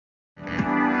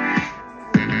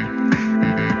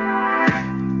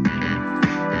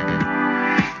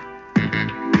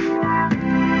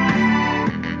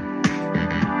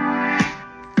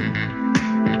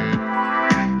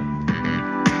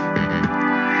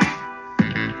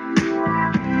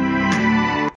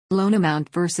Loan amount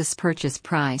versus purchase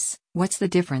price, what's the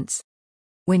difference?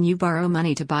 When you borrow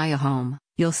money to buy a home,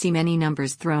 you'll see many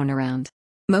numbers thrown around.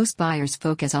 Most buyers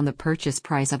focus on the purchase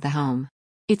price of the home.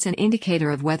 It's an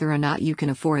indicator of whether or not you can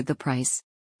afford the price.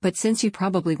 But since you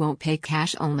probably won't pay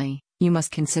cash only, you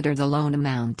must consider the loan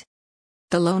amount.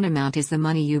 The loan amount is the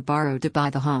money you borrow to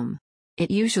buy the home.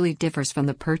 It usually differs from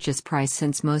the purchase price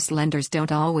since most lenders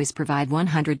don't always provide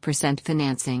 100%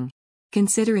 financing.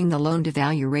 Considering the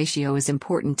loan-to-value ratio is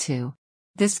important too.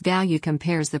 This value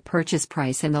compares the purchase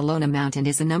price and the loan amount and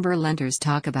is a number lenders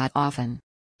talk about often.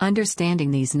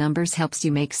 Understanding these numbers helps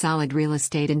you make solid real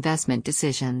estate investment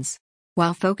decisions.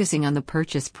 While focusing on the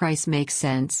purchase price makes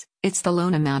sense, it's the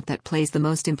loan amount that plays the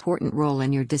most important role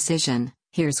in your decision.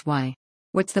 Here's why.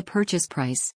 What's the purchase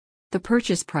price? The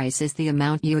purchase price is the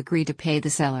amount you agree to pay the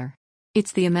seller.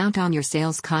 It's the amount on your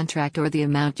sales contract or the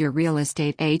amount your real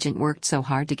estate agent worked so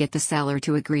hard to get the seller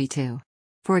to agree to.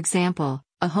 For example,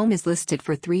 a home is listed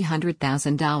for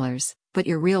 $300,000, but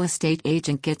your real estate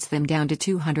agent gets them down to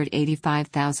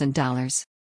 $285,000.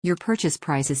 Your purchase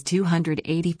price is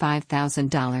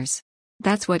 $285,000.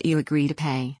 That's what you agree to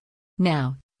pay.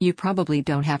 Now, you probably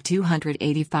don't have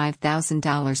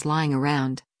 $285,000 lying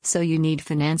around, so you need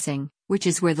financing, which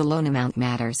is where the loan amount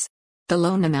matters. The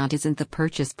loan amount isn't the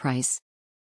purchase price.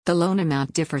 The loan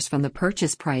amount differs from the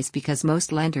purchase price because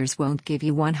most lenders won't give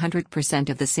you 100%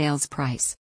 of the sales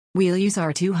price. We'll use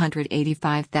our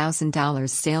 $285,000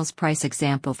 sales price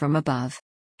example from above.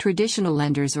 Traditional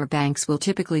lenders or banks will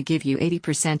typically give you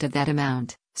 80% of that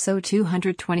amount, so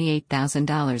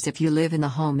 $228,000 if you live in the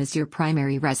home as your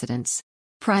primary residence.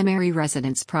 Primary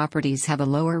residence properties have a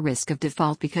lower risk of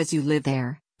default because you live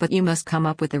there, but you must come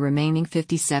up with the remaining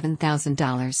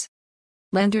 $57,000.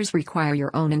 Lenders require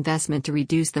your own investment to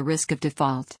reduce the risk of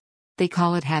default. They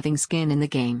call it having skin in the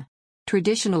game.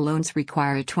 Traditional loans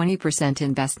require a 20%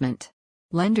 investment.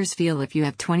 Lenders feel if you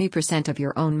have 20% of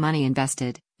your own money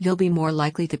invested, you'll be more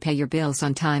likely to pay your bills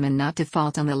on time and not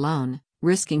default on the loan,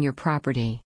 risking your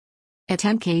property. At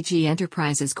MKG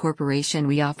Enterprises Corporation,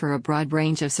 we offer a broad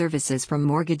range of services from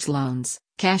mortgage loans,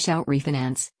 cash-out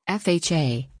refinance,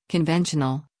 FHA,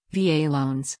 conventional, VA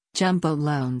loans, jumbo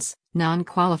loans,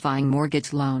 non-qualifying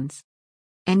mortgage loans.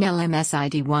 NMLS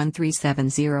ID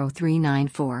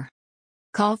 1370394.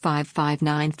 Call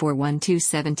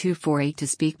 559-412-7248 to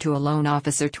speak to a loan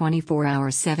officer 24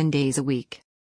 hours 7 days a week.